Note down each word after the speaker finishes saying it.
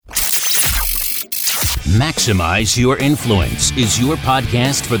Maximize Your Influence is your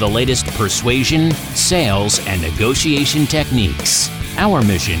podcast for the latest persuasion, sales, and negotiation techniques. Our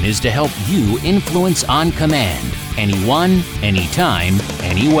mission is to help you influence on command, anyone, anytime,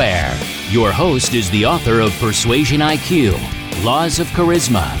 anywhere. Your host is the author of Persuasion IQ, Laws of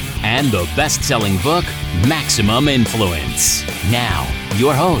Charisma, and the best-selling book, Maximum Influence. Now,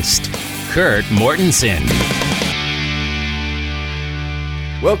 your host, Kurt Mortensen.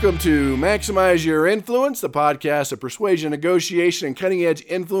 Welcome to Maximize Your Influence, the podcast of persuasion, negotiation, and cutting-edge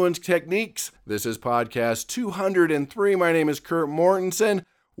influence techniques. This is podcast 203. My name is Kurt Mortensen.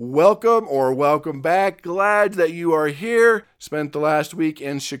 Welcome or welcome back. Glad that you are here. Spent the last week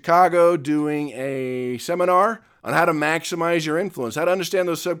in Chicago doing a seminar on how to maximize your influence, how to understand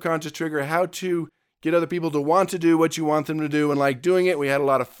those subconscious triggers, how to get other people to want to do what you want them to do and like doing it. We had a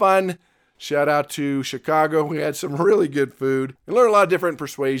lot of fun. Shout out to Chicago. We had some really good food and learned a lot of different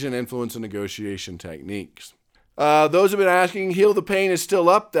persuasion, influence, and negotiation techniques. Those have been asking, Heal the Pain is still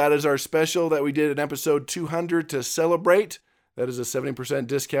up. That is our special that we did in episode 200 to celebrate. That is a 70%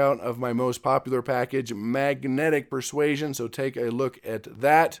 discount of my most popular package, Magnetic Persuasion. So take a look at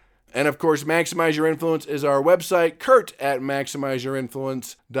that. And of course, Maximize Your Influence is our website. Kurt at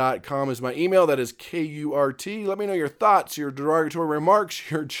MaximizeYourInfluence.com is my email. That is K-U-R-T. Let me know your thoughts, your derogatory remarks,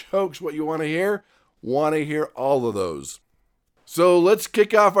 your jokes, what you want to hear. Want to hear all of those. So let's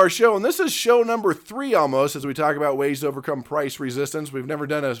kick off our show. And this is show number 3 almost, as we talk about ways to overcome price resistance. We've never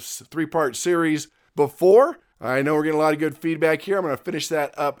done a 3-part series before. I know we're getting a lot of good feedback here. I'm going to finish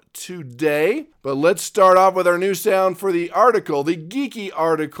that up today. But let's start off with our new sound for the article, the geeky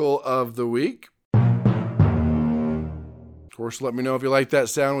article of the week. Of course, let me know if you like that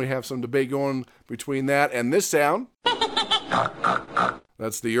sound. We have some debate going between that and this sound.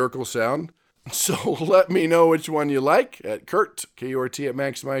 That's the Urkel sound. So let me know which one you like at Kurt, K-U-R-T, at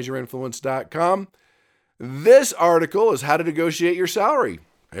MaximizeYourInfluence.com. This article is how to negotiate your salary.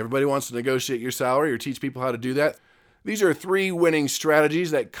 Everybody wants to negotiate your salary or teach people how to do that. These are 3 winning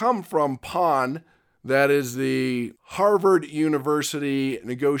strategies that come from PON. That is the Harvard University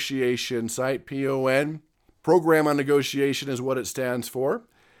negotiation site, PON. Program on Negotiation is what it stands for.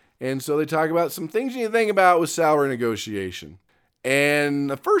 And so they talk about some things you need to think about with salary negotiation. And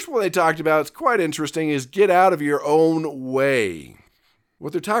the first one they talked about, it's quite interesting, is get out of your own way.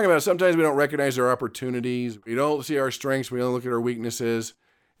 What they're talking about, sometimes we don't recognize our opportunities. We don't see our strengths. We don't look at our weaknesses.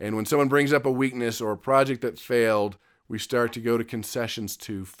 And when someone brings up a weakness or a project that failed, we start to go to concessions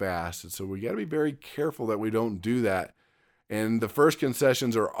too fast. And so we got to be very careful that we don't do that. And the first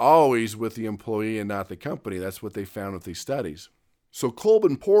concessions are always with the employee and not the company. That's what they found with these studies. So Kolb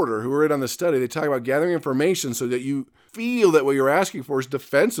and Porter, who were in on the study, they talk about gathering information so that you feel that what you're asking for is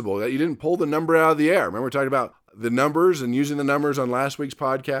defensible, that you didn't pull the number out of the air. Remember, we're talking about the numbers and using the numbers on last week's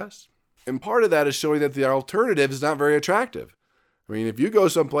podcast? And part of that is showing that the alternative is not very attractive. I mean, if you go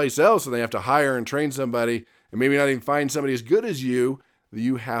someplace else and they have to hire and train somebody and maybe not even find somebody as good as you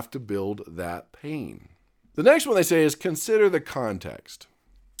have to build that pain. The next one they say is consider the context.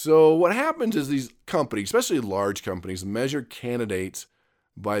 So what happens is these companies, especially large companies, measure candidates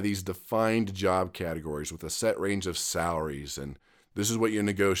by these defined job categories with a set range of salaries. And this is what you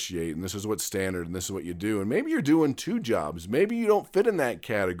negotiate, and this is what's standard, and this is what you do. And maybe you're doing 2 jobs. Maybe you don't fit in that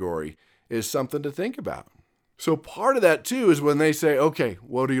category, is something to think about. So part of that, too, is when they say, okay,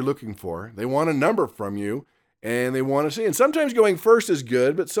 what are you looking for? They want a number from you, and they want to see. And sometimes going first is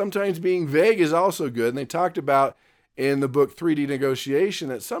good, but sometimes being vague is also good. And they talked about in the book 3D Negotiation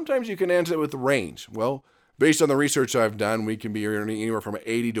that sometimes you can answer it with a range. Well, based on the research I've done, we can be earning anywhere from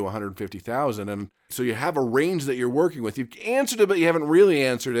 80 to 150,000. And so you have a range that you're working with. You've answered it, but you haven't really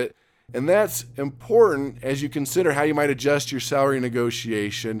answered it. And that's important as you consider how you might adjust your salary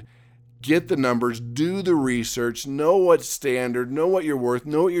negotiation. Get the numbers, do the research, know what's standard, know what you're worth,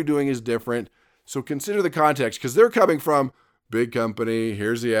 know what you're doing is different. So consider the context, because they're coming from big company,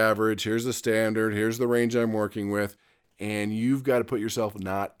 here's the average, here's the standard, here's the range I'm working with, and you've got to put yourself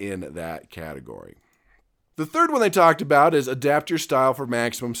not in that category. The third one they talked about is adapt your style for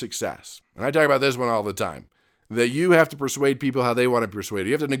maximum success. And I talk about this one all the time, that you have to persuade people how they want to persuade.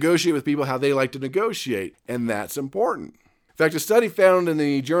 You have to negotiate with people how they like to negotiate, and that's important. In fact, a study found in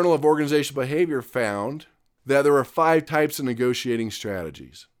the Journal of Organizational Behavior found that there are 5 types of negotiating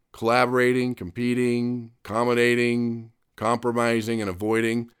strategies: collaborating, competing, accommodating, compromising, and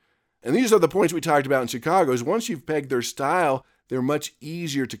avoiding. And these are the points we talked about in Chicago, is once you've pegged their style, they're much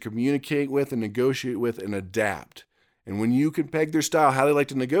easier to communicate with and negotiate with and adapt. And when you can peg their style, how they like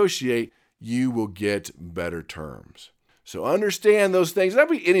to negotiate, you will get better terms. So understand those things. That'd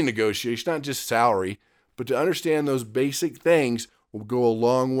be any negotiation, not just salary, but to understand those basic things will go a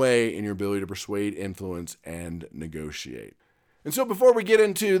long way in your ability to persuade, influence, and negotiate. And so before we get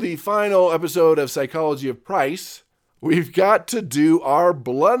into the final episode of Psychology of Price, we've got to do our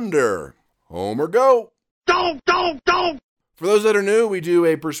blunder. Homer, go! Go! For those that are new, we do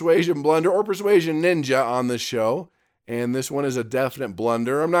a persuasion blunder or persuasion ninja on this show. And this one is a definite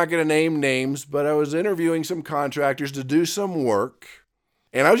blunder. I'm not going to name names, but I was interviewing some contractors to do some work.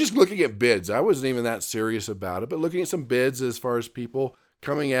 And I was just looking at bids. I wasn't even that serious about it, but looking at some bids as far as people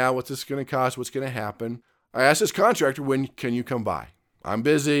coming out, what's this going to cost, what's going to happen. I asked this contractor, when can you come by? I'm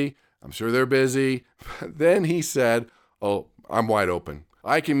busy. I'm sure they're busy. Then he said, oh, I'm wide open.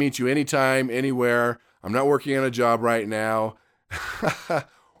 I can meet you anytime, anywhere. I'm not working on a job right now.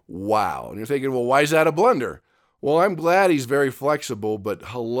 Wow. And you're thinking, well, why is that a blunder? Well, I'm glad he's very flexible, but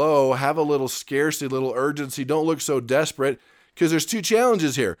hello, have a little scarcity, a little urgency. Don't look so desperate, because there's two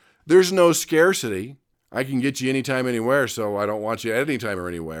challenges here. There's no scarcity. I can get you anytime, anywhere, so I don't want you at any time or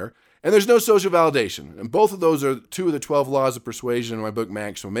anywhere. And there's no social validation. And both of those are two of the 12 laws of persuasion in my book,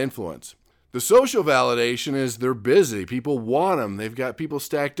 Maximum Influence. The social validation is they're busy. People want them. They've got people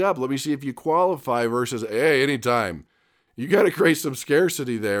stacked up. Let me see if you qualify versus, hey, anytime. You got to create some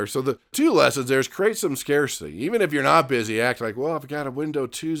scarcity there. So the two lessons there is create some scarcity. Even if you're not busy, act like, well, I've got a window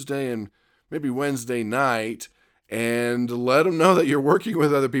Tuesday and maybe Wednesday night, and let them know that you're working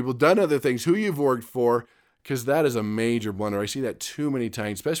with other people, done other things, who you've worked for, because that is a major blunder. I see that too many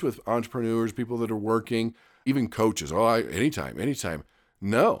times, especially with entrepreneurs, people that are working, even coaches. Oh, anytime.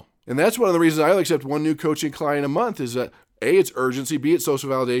 No. And that's one of the reasons I only accept one new coaching client a month is that A, it's urgency, B, it's social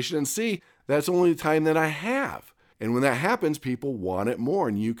validation, and C, that's only the time that I have. And when that happens, people want it more,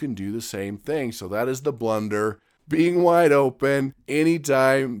 and you can do the same thing. So that is the blunder, being wide open,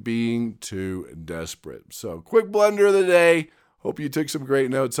 anytime being too desperate. So quick blunder of the day. Hope you took some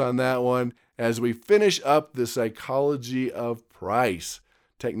great notes on that one as we finish up the psychology of price,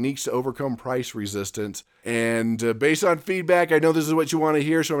 techniques to overcome price resistance. And based on feedback, I know this is what you want to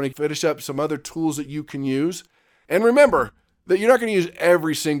hear, so I'm going to finish up some other tools that you can use. And remember, that you're not going to use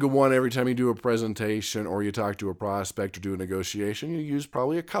every single one every time you do a presentation or you talk to a prospect or do a negotiation. You use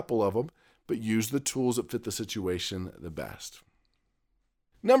probably a couple of them, but use the tools that fit the situation the best.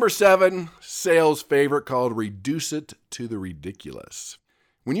 Number 7, sales favorite called reduce it to the ridiculous.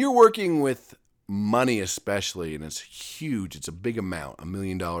 When you're working with money especially, and it's huge, it's a big amount, $1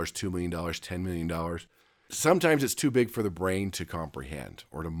 million, $2 million, $10 million, sometimes it's too big for the brain to comprehend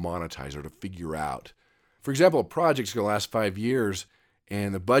or to monetize or to figure out. For example, a project's going to last 5 years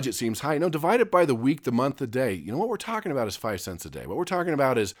and the budget seems high. No, divide it by the week, the month, the day. You know, what we're talking about is 5 cents a day. What we're talking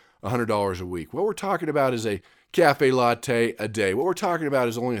about is $100 a week. What we're talking about is a cafe latte a day. What we're talking about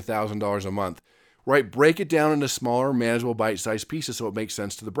is only $1,000 a month, right? Break it down into smaller, manageable, bite-sized pieces so it makes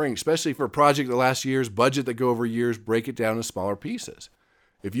sense to the brain, especially for a project that lasts years, budget that go over years, break it down into smaller pieces.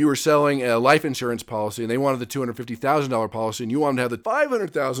 If you were selling a life insurance policy and they wanted the $250,000 policy and you wanted to have the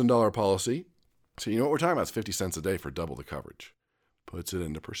 $500,000 policy, so you know what we're talking about? It's 50 cents a day for double the coverage. Puts it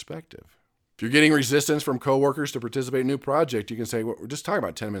into perspective. If you're getting resistance from coworkers to participate in a new project, you can say, well, we're just talking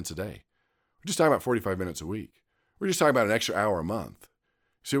about 10 minutes a day. We're just talking about 45 minutes a week. We're just talking about an extra hour a month.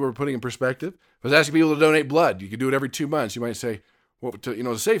 See what we're putting in perspective? If I was asking people to donate blood, you could do it every 2 months. You might say, well,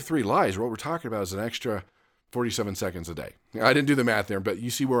 to save 3 lives, what we're talking about is an extra 47 seconds a day. I didn't do the math there, but you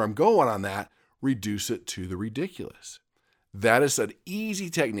see where I'm going on that. Reduce it to the ridiculous. That is an easy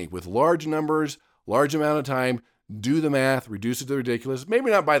technique with large numbers, large amount of time. Do the math, reduce it to the ridiculous.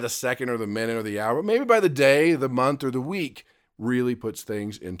 Maybe not by the second or the minute or the hour, but maybe by the day, the month, or the week. Really puts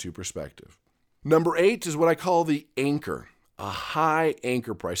things into perspective. Number 8 is what I call the anchor, a high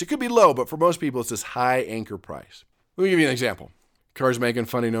anchor price. It could be low, but for most people, it's this high anchor price. Let me give you an example. Car's making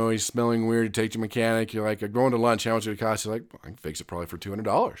funny noise, smelling weird. You take to a mechanic. You're like, I'm going to lunch. How much would it cost? You're like, well, I can fix it probably for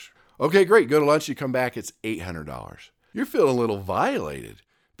 $200. Okay, great. Go to lunch. You come back. It's $800. You're feeling a little violated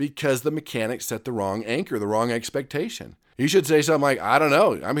because the mechanic set the wrong anchor, the wrong expectation. You should say something like, I don't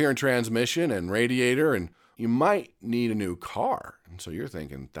know, I'm hearing transmission and radiator, and you might need a new car. And so you're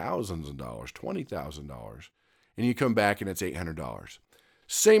thinking thousands of dollars, $20,000. And you come back and it's $800.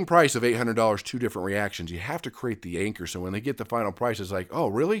 Same price of $800, 2 different reactions. You have to create the anchor so when they get the final price, it's like, oh,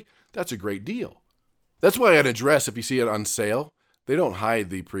 really? That's a great deal. That's why I'd address if you see it on sale, they don't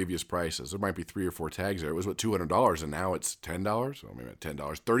hide the previous prices. There might be 3 or 4 tags there. It was $200 and now it's $10. Well, maybe $10,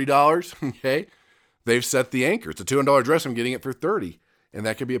 $30. Okay. They've set the anchor. It's a $200 dress. I'm getting it for $30. And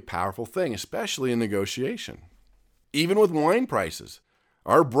that can be a powerful thing, especially in negotiation. Even with wine prices,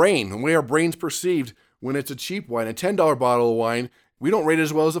 our brain, the way our brain's perceived when it's a cheap wine, a $10 bottle of wine, we don't rate it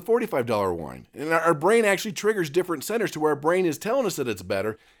as well as a $45 wine. And our brain actually triggers different centers to where our brain is telling us that it's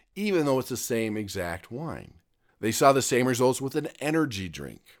better, even though it's the same exact wine. They saw the same results with an energy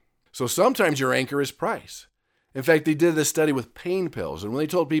drink. So sometimes your anchor is price. In fact, they did this study with pain pills, and when they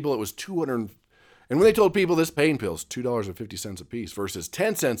told people it was this pain pills, $2.50 a piece versus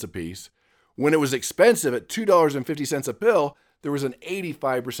 10 cents a piece, when it was expensive at $2.50 a pill, there was an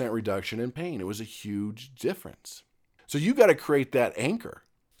 85% reduction in pain. It was a huge difference. So you got to create that anchor,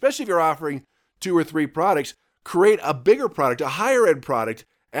 especially if you're offering 2 or 3 products. Create a bigger product, a higher end product,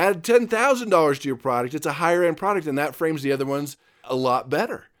 add $10,000 to your product. It's a higher end product, and that frames the other ones a lot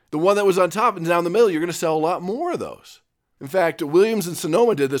better. The one that was on top and down the middle, you're going to sell a lot more of those. In fact, Williams and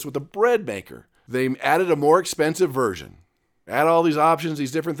Sonoma did this with a bread maker. They added a more expensive version, add all these options,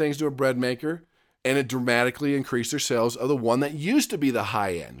 these different things to a bread maker, and it dramatically increased their sales of the one that used to be the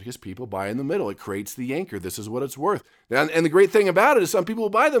high end because people buy in the middle. It creates the anchor. This is what it's worth. And the great thing about it is some people will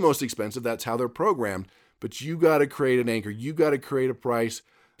buy the most expensive. That's how they're programmed. But you got to create an anchor. You got to create a price,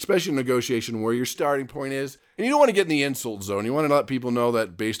 especially in negotiation where your starting point is. And you don't want to get in the insult zone. You want to let people know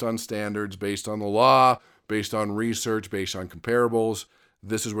that based on standards, based on the law, based on research, based on comparables,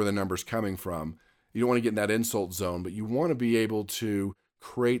 this is where the number's coming from. You don't want to get in that insult zone, but you want to be able to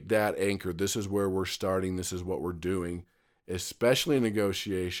create that anchor. This is where we're starting. This is what we're doing, especially in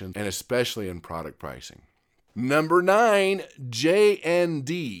negotiation and especially in product pricing. Number 9,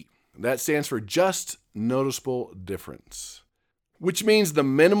 JND. That stands for just noticeable difference, which means the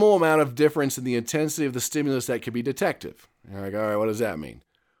minimal amount of difference in the intensity of the stimulus that can be detected. You're like, all right, what does that mean?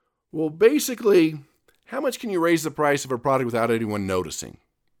 Well, basically, how much can you raise the price of a product without anyone noticing?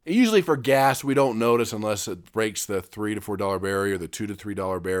 Usually for gas, we don't notice unless it breaks the $3 to $4 barrier, the $2 to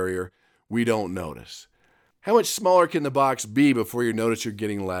 $3 barrier. We don't notice. How much smaller can the box be before you notice you're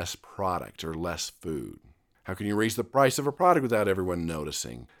getting less product or less food? How can you raise the price of a product without everyone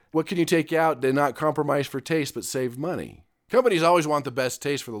noticing? What can you take out to not compromise for taste but save money? Companies always want the best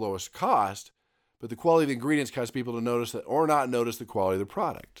taste for the lowest cost, but the quality of the ingredients cause people to notice that or not notice the quality of the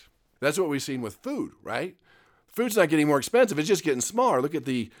product. That's what we've seen with food, right? Food's not getting more expensive, it's just getting smaller. Look at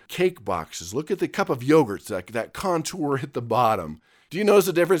the cake boxes. Look at the cup of yogurts, that contour at the bottom. Do you notice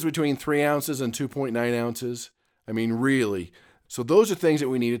the difference between 3 ounces and 2.9 ounces? I mean, really. So those are things that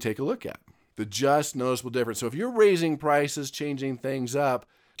we need to take a look at. The just noticeable difference. So if you're raising prices, changing things up,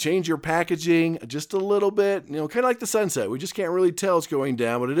 change your packaging just a little bit, kind of like the sunset. We just can't really tell it's going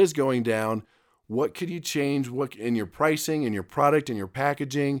down, but it is going down. What could you change in your pricing, in your product, in your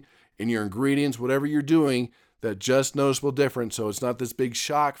packaging, in your ingredients, whatever you're doing, that just noticeable difference so it's not this big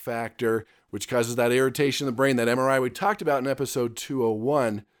shock factor, which causes that irritation in the brain, that MRI we talked about in episode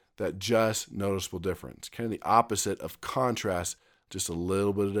 201, that just noticeable difference. Kind of the opposite of contrast, just a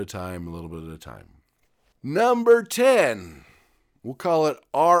little bit at a time, a little bit at a time. Number 10. We'll call it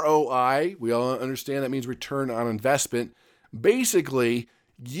ROI. We all understand that means return on investment. Basically,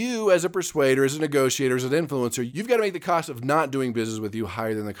 you as a persuader, as a negotiator, as an influencer, you've got to make the cost of not doing business with you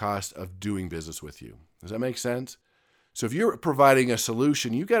higher than the cost of doing business with you. Does that make sense? So if you're providing a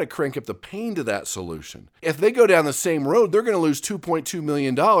solution, you've got to crank up the pain to that solution. If they go down the same road, they're going to lose $2.2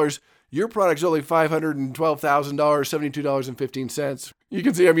 million. Your product's only $512,000, $72.15. You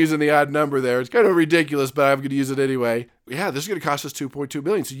can see I'm using the odd number there. It's kind of ridiculous, but I'm going to use it anyway. Yeah, this is going to cost us $2.2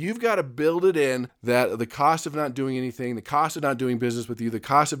 million. So you've got to build it in that the cost of not doing anything, the cost of not doing business with you, the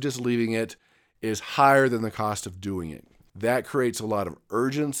cost of just leaving it is higher than the cost of doing it. That creates a lot of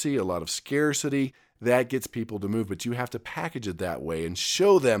urgency, a lot of scarcity. That gets people to move, but you have to package it that way and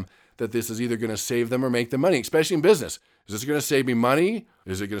show them that this is either going to save them or make them money, especially in business. Is this going to save me money?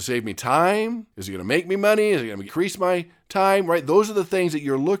 Is it going to save me time? Is it going to make me money? Is it going to increase my time? Right? Those are the things that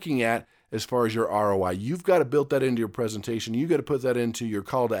you're looking at as far as your ROI. You've got to build that into your presentation. You've got to put that into your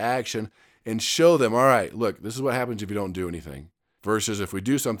call to action and show them, all right, look, this is what happens if you don't do anything. Versus if we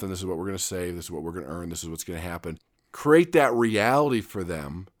do something, this is what we're going to save. This is what we're going to earn. This is what's going to happen. Create that reality for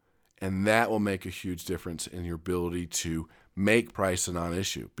them, and that will make a huge difference in your ability to make price a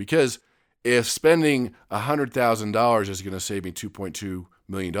non-issue. Because if spending $100,000 is going to save me $2.2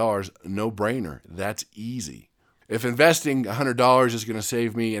 million, no brainer. That's easy. If investing $100 is going to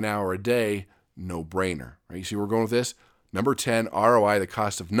save me an hour a day, no brainer. Right? You see where we're going with this? Number 10, ROI, the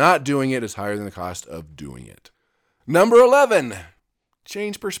cost of not doing it is higher than the cost of doing it. Number 11,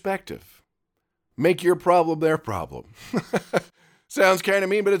 change perspective. Make your problem their problem. Sounds kind of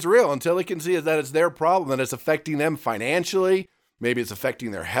mean, but it's real. Until they can see that it's their problem, that it's affecting them financially. Maybe it's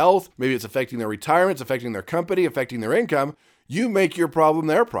affecting their health. Maybe it's affecting their retirement. It's affecting their company, affecting their income. You make your problem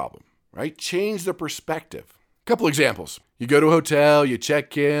their problem, right? Change the perspective. A couple examples. You go to a hotel, you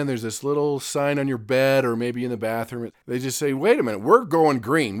check in, there's this little sign on your bed or maybe in the bathroom. They just say, wait a minute, we're going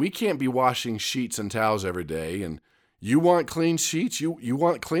green. We can't be washing sheets and towels every day. And You want clean sheets? You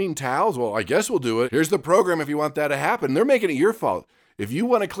want clean towels? Well, I guess we'll do it. Here's the program if you want that to happen. They're making it your fault. If you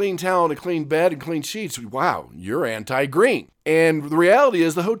want a clean towel and a clean bed and clean sheets, wow, you're anti-green. And the reality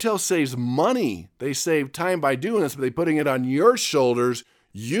is the hotel saves money. They save time by doing this, but they're putting it on your shoulders.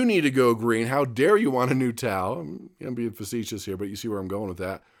 You need to go green. How dare you want a new towel? I'm being facetious here, but you see where I'm going with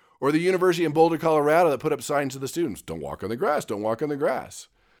that. Or the University in Boulder, Colorado that put up signs to the students, don't walk on the grass, don't walk on the grass.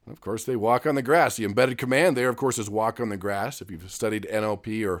 And of course, they walk on the grass. The embedded command there, of course, is walk on the grass, if you've studied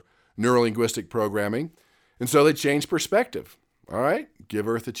NLP or neurolinguistic programming. And so they change perspective. All right, give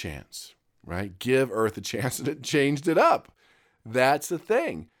Earth a chance, right? Give Earth a chance, and it changed it up. That's the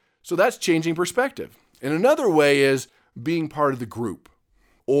thing. So that's changing perspective. And another way is being part of the group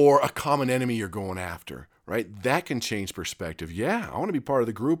or a common enemy you're going after, right? That can change perspective. Yeah, I want to be part of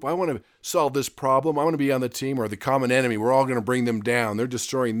the group. I want to solve this problem. I want to be on the team, or the common enemy. We're all going to bring them down. They're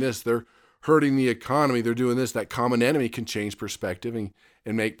destroying this. They're hurting the economy. They're doing this. That common enemy can change perspective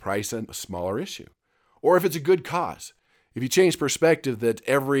and make price a smaller issue. Or if it's a good cause. If you change perspective that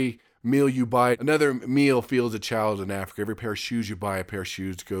every meal you buy, another meal feeds a child in Africa. Every pair of shoes you buy, a pair of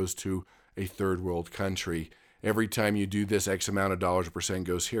shoes goes to a third world country. Every time you do this, X amount of dollars or percent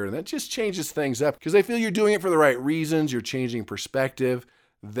goes here. And that just changes things up because they feel you're doing it for the right reasons. You're changing perspective.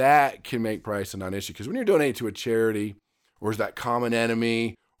 That can make price a non-issue. Because when you're donating to a charity, or is that common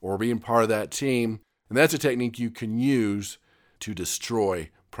enemy, or being part of that team, and that's a technique you can use to destroy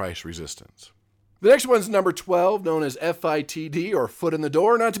price resistance. The next one's number 12, known as FITD, or foot in the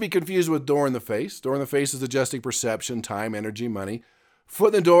door, not to be confused with door in the face. Door in the face is adjusting perception, time, energy, money.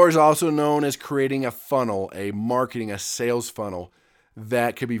 Foot in the door is also known as creating a funnel, a marketing, a sales funnel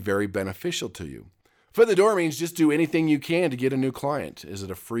that could be very beneficial to you. Foot in the door means just do anything you can to get a new client. Is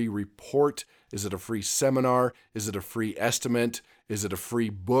it a free report? Is it a free seminar? Is it a free estimate? Is it a free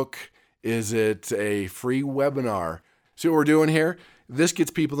book? Is it a free webinar? See what we're doing here? This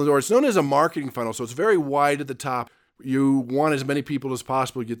gets people in the door. It's known as a marketing funnel, so it's very wide at the top. You want as many people as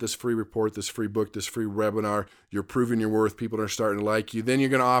possible to get this free report, this free book, this free webinar. You're proving your worth. People are starting to like you. Then you're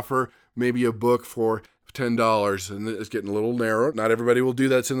going to offer maybe a book for $10, and it's getting a little narrow. Not everybody will do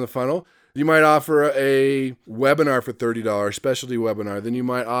that. It's in the funnel. You might offer a webinar for $30, specialty webinar. Then you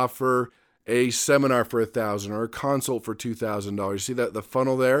might offer a seminar for $1,000 or a consult for $2,000. See that the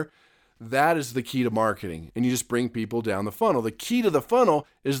funnel there? That is the key to marketing, and you just bring people down the funnel. The key to the funnel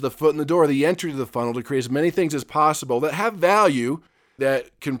is the foot in the door, the entry to the funnel, to create as many things as possible that have value,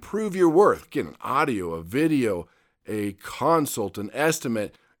 that can prove your worth. Again, an audio, a video, a consult, an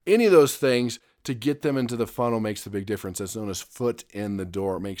estimate, any of those things to get them into the funnel makes the big difference. That's known as foot in the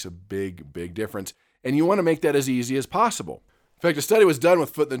door. It makes a big, big difference, and you want to make that as easy as possible. In fact, a study was done with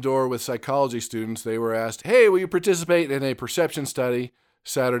foot in the door with psychology students. They were asked, hey, will you participate in a perception study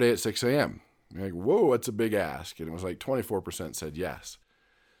Saturday at 6 a.m.? You're like, whoa, that's a big ask. And it was like 24% said yes.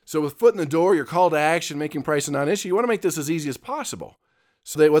 So with foot in the door, your call to action, making price a non-issue, you want to make this as easy as possible.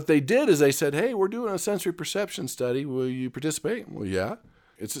 So what they did is they said, hey, we're doing a sensory perception study. Will you participate? Well, yeah.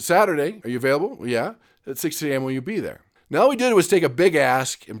 It's a Saturday. Are you available? Well, yeah. At 6 a.m., will you be there? Now, all we did was take a big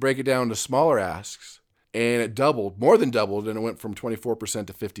ask and break it down to smaller asks. And it doubled, more than doubled, and it went from 24%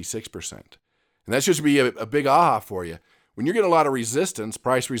 to 56%. And that should be a big aha for you. When you're getting a lot of resistance,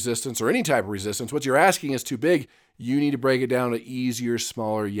 price resistance, or any type of resistance, what you're asking is too big. You need to break it down to easier,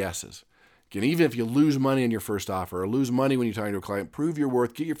 smaller yeses. Again, even if you lose money in your first offer or lose money when you're talking to a client, prove your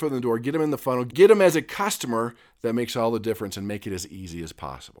worth, get your foot in the door, get them in the funnel, get them as a customer. That makes all the difference, and make it as easy as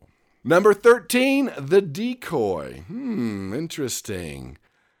possible. Number 13, the decoy. Interesting.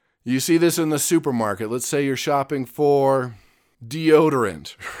 You see this in the supermarket. Let's say you're shopping for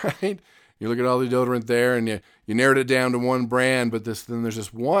deodorant, right? You look at all the deodorant there, and you narrowed it down to one brand, but then there's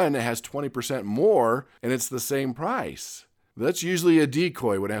this one that has 20% more, and it's the same price. That's usually a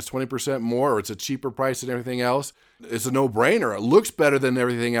decoy. When it has 20% more, or it's a cheaper price than everything else, it's a no-brainer. It looks better than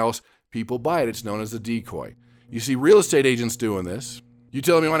everything else. People buy it. It's known as a decoy. You see real estate agents doing this. You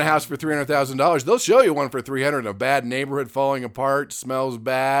tell them you want a house for $300,000, they'll show you one for $300,000 in a bad neighborhood, falling apart, smells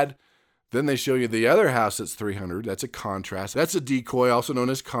bad. Then they show you the other house that's $300,000. That's a contrast. That's a decoy, also known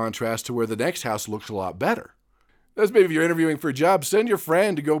as contrast, to where the next house looks a lot better. That's maybe if you're interviewing for a job, send your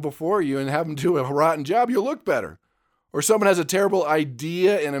friend to go before you and have them do a rotten job. You'll look better. Or someone has a terrible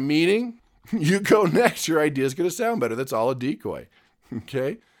idea in a meeting, you go next. Your idea is going to sound better. That's all a decoy.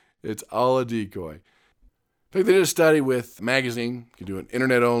 Okay? It's all a decoy. I think they did a study with magazine. You can do an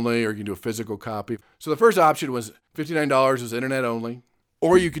internet only, or you can do a physical copy. So the first option was $59 was internet only.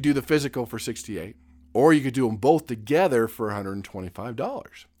 Or you could do the physical for $68. Or you could do them both together for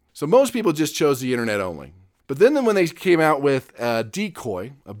 $125. So most people just chose the internet only. But then when they came out with a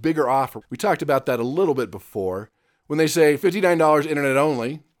decoy, a bigger offer, we talked about that a little bit before. When they say $59 internet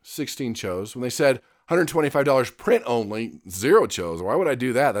only, 16 chose. When they said $125 print only, 0 chose. Why would I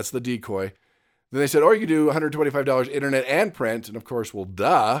do that? That's the decoy. Then they said, or you could do $125 internet and print. And of course, well,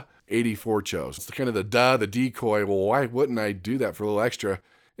 duh, 84 chose. It's kind of the decoy. Well, why wouldn't I do that for a little extra?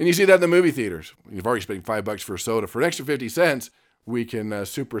 And you see that in the movie theaters. You've already spent $5 for a soda. For an extra 50 cents, we can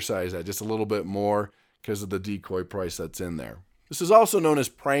supersize that just a little bit more because of the decoy price that's in there. This is also known as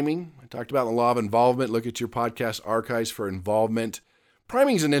priming. I talked about the law of involvement. Look at your podcast archives for involvement.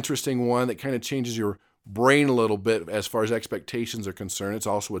 Priming is an interesting one that kind of changes your brain a little bit as far as expectations are concerned. It's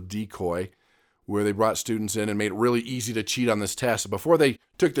also a decoy where they brought students in and made it really easy to cheat on this test. Before they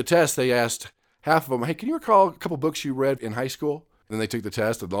took the test, they asked half of them, hey, can you recall a couple books you read in high school? And then they took the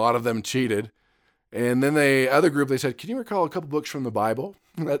test, and a lot of them cheated. And then the other group, they said, can you recall a couple books from the Bible?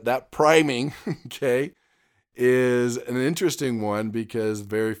 That priming, okay, is an interesting one because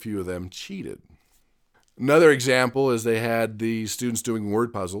very few of them cheated. Another example is they had the students doing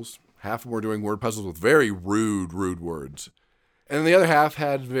word puzzles. Half of them were doing word puzzles with very rude words. And the other half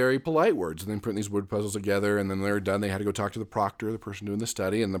had very polite words. And then putting these word puzzles together, and then when they were done, they had to go talk to the proctor, the person doing the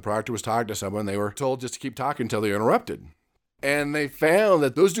study. And the proctor was talking to someone. They were told just to keep talking until they were interrupted. And they found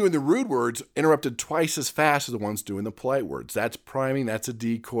that those doing the rude words interrupted twice as fast as the ones doing the polite words. That's priming. That's a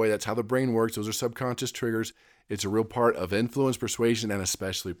decoy. That's how the brain works. Those are subconscious triggers. It's a real part of influence, persuasion, and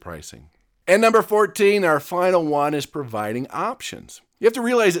especially pricing. And number 14, our final one, is providing options. You have to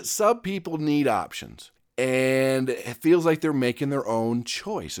realize that some people need options. And it feels like they're making their own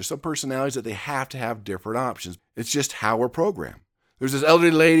choice. There's some personalities that they have to have different options. It's just how we're programmed. There's this elderly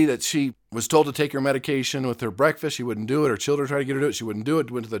lady that she was told to take her medication with her breakfast. She wouldn't do it. Her children tried to get her to do it. She wouldn't do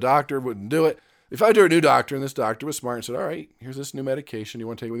it. Went to the doctor, wouldn't do it. They found her a new doctor, and this doctor was smart and said, all right, here's this new medication. You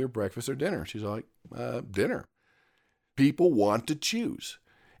want to take it with your breakfast or dinner? She's like, dinner. People want to choose.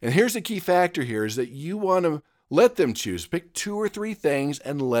 And here's the key factor here is that you want to let them choose. Pick 2 or 3 things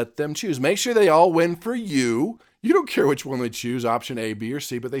and let them choose. Make sure they all win for you. You don't care which one they choose, option A, B, or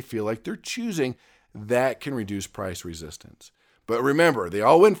C, but they feel like they're choosing. That can reduce price resistance. But remember, they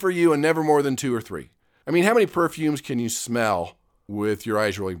all win for you and never more than 2 or 3. I mean, how many perfumes can you smell with your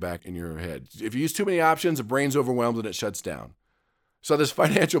eyes rolling back in your head? If you use too many options, the brain's overwhelmed and it shuts down. So this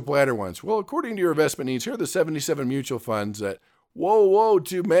financial planner once, well, according to your investment needs, here are the 77 mutual funds that, whoa,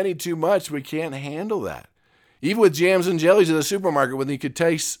 too many, too much. We can't handle that. Even with jams and jellies at the supermarket, when you could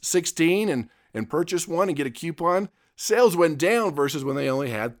taste 16 and purchase one and get a coupon, sales went down versus when they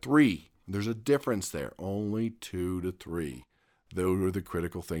only had 3. There's a difference there, only 2 to 3. Those are the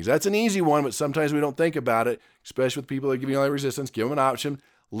critical things. That's an easy one, but sometimes we don't think about it, especially with people that give you all the resistance. Give them an option.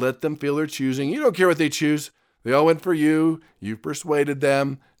 Let them feel they're choosing. You don't care what they choose. They all went for you. You've persuaded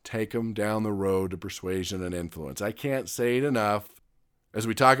them. Take them down the road to persuasion and influence. I can't say it enough. As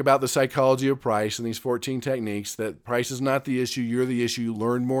we talk about the psychology of price and these 14 techniques, that price is not the issue. You're the issue.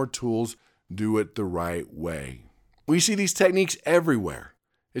 Learn more tools. Do it the right way. We see these techniques everywhere.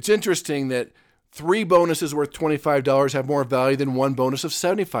 It's interesting that 3 bonuses worth $25 have more value than 1 bonus of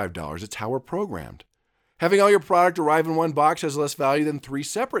 $75. It's how we're programmed. Having all your product arrive in one box has less value than 3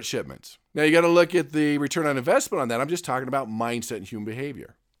 separate shipments. Now, you got to look at the return on investment on that. I'm just talking about mindset and human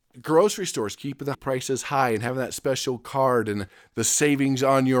behavior. Grocery stores keep the prices high, and having that special card and the savings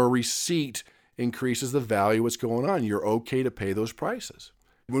on your receipt increases the value of what's going on. You're okay to pay those prices.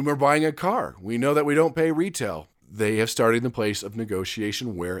 When we're buying a car, we know that we don't pay retail. They have started the place of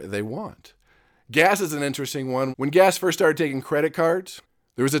negotiation where they want. Gas is an interesting one. When gas first started taking credit cards,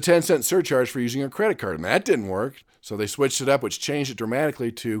 there was a 10-cent surcharge for using a credit card, and that didn't work. So they switched it up, which changed it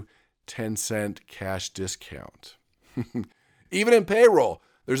dramatically to 10-cent cash discount. Even in payroll,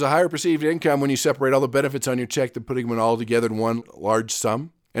 there's a higher perceived income when you separate all the benefits on your check than putting them all together in one large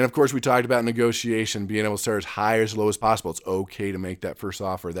sum. And of course, we talked about negotiation, being able to start as high or as low as possible. It's okay to make that first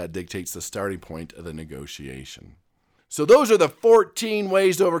offer. That dictates the starting point of the negotiation. So those are the 14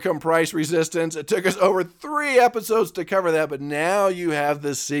 ways to overcome price resistance. It took us over 3 episodes to cover that, but now you have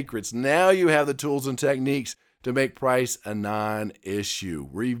the secrets. Now you have the tools and techniques to make price a non-issue.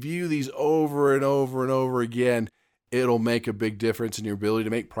 Review these over and over and over again. It'll make a big difference in your ability to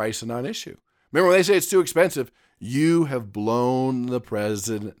make price a non-issue. Remember, when they say it's too expensive, you have blown the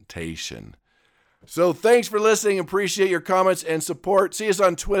presentation. So thanks for listening. Appreciate your comments and support. See us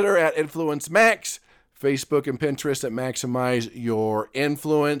on Twitter at InfluenceMax, Facebook and Pinterest at Maximize Your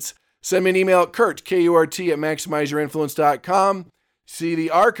Influence. Send me an email at Kurt, K-U-R-T, at MaximizeYourInfluence.com. See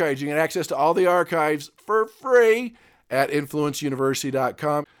the archives. You can get access to all the archives for free at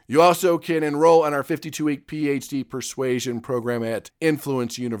InfluenceUniversity.com. You also can enroll on our 52-week PhD Persuasion program at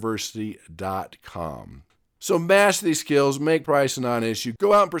InfluenceUniversity.com. So master these skills, make price a non-issue,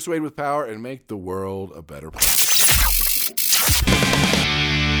 go out and persuade with power, and make the world a better place.